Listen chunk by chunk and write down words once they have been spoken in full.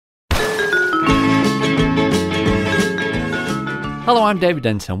Hello, I'm David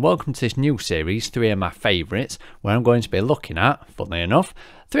Denton and welcome to this new series, 3 of my favourites, where I'm going to be looking at, funnily enough,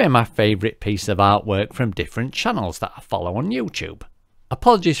 3 of my favourite pieces of artwork from different channels that I follow on YouTube.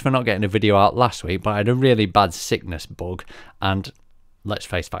 Apologies for not getting a video out last week, but I had a really bad sickness bug and let's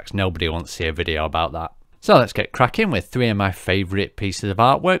face facts, nobody wants to see a video about that. So let's get cracking with 3 of my favourite pieces of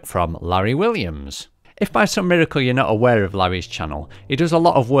artwork from Larry Williams. If by some miracle you're not aware of Larry's channel, he does a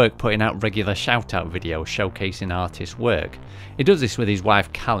lot of work putting out regular shout out videos showcasing artists' work. He does this with his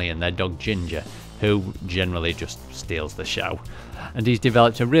wife Callie and their dog Ginger, who generally just steals the show. And he's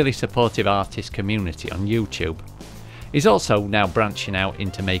developed a really supportive artist community on YouTube. He's also now branching out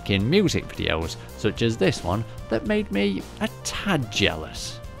into making music videos, such as this one that made me a tad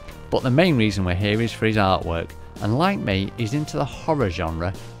jealous. But the main reason we're here is for his artwork, and like me, he's into the horror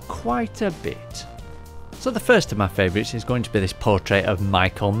genre quite a bit. So the first of my favourites is going to be this portrait of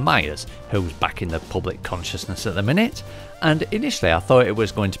Michael Myers, who's back in the public consciousness at the minute, and initially I thought it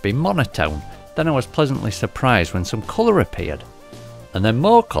was going to be monotone, then I was pleasantly surprised when some colour appeared. And then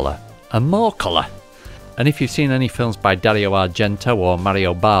more colour, and more colour. And if you've seen any films by Dario Argento or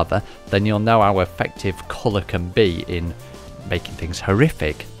Mario Bava, then you'll know how effective colour can be in making things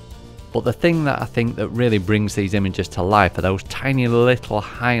horrific. But the thing that I think that really brings these images to life are those tiny little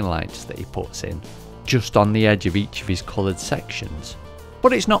highlights that he puts in, just on the edge of each of his coloured sections.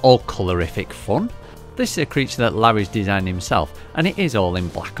 But it's not all colorific fun. This is a creature that Larry's designed himself, and it is all in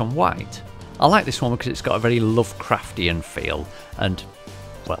black and white. I like this one because it's got a very Lovecraftian feel, and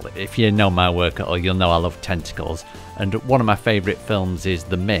well, if you know my work at all, you'll know I love tentacles, and one of my favourite films is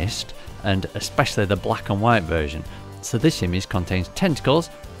The Mist, and especially the black and white version. So this image contains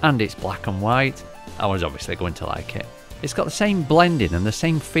tentacles, and it's black and white. I was obviously going to like it. It's got the same blending and the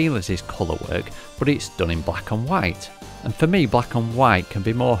same feel as his colour work, but it's done in black and white. And for me, black and white can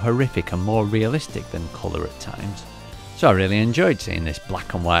be more horrific and more realistic than colour at times. So I really enjoyed seeing this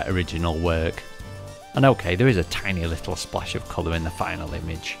black and white original work. And okay, there is a tiny little splash of colour in the final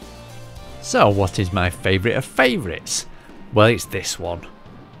image. So what is my favourite of favourites? Well, it's this one.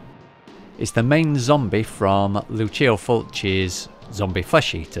 It's the main zombie from Lucio Fulci's Zombie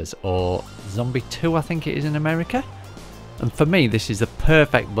Flesh Eaters, or Zombie 2 I think it is in America. And for me, this is the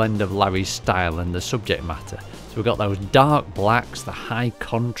perfect blend of Larry's style and the subject matter. So we've got those dark blacks, the high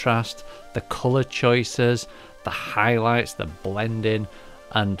contrast, the colour choices, the highlights, the blending,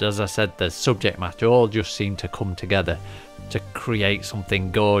 and as I said, the subject matter all just seem to come together to create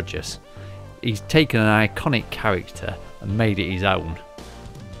something gorgeous. He's taken an iconic character and made it his own.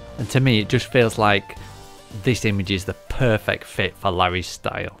 And to me, it just feels like this image is the perfect fit for Larry's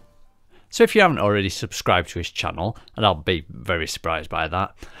style. So if you haven't already subscribed to his channel, and I'll be very surprised by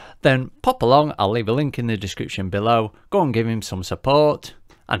that, then pop along, I'll leave a link in the description below, go and give him some support,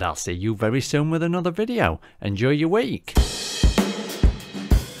 and I'll see you very soon with another video. Enjoy your week.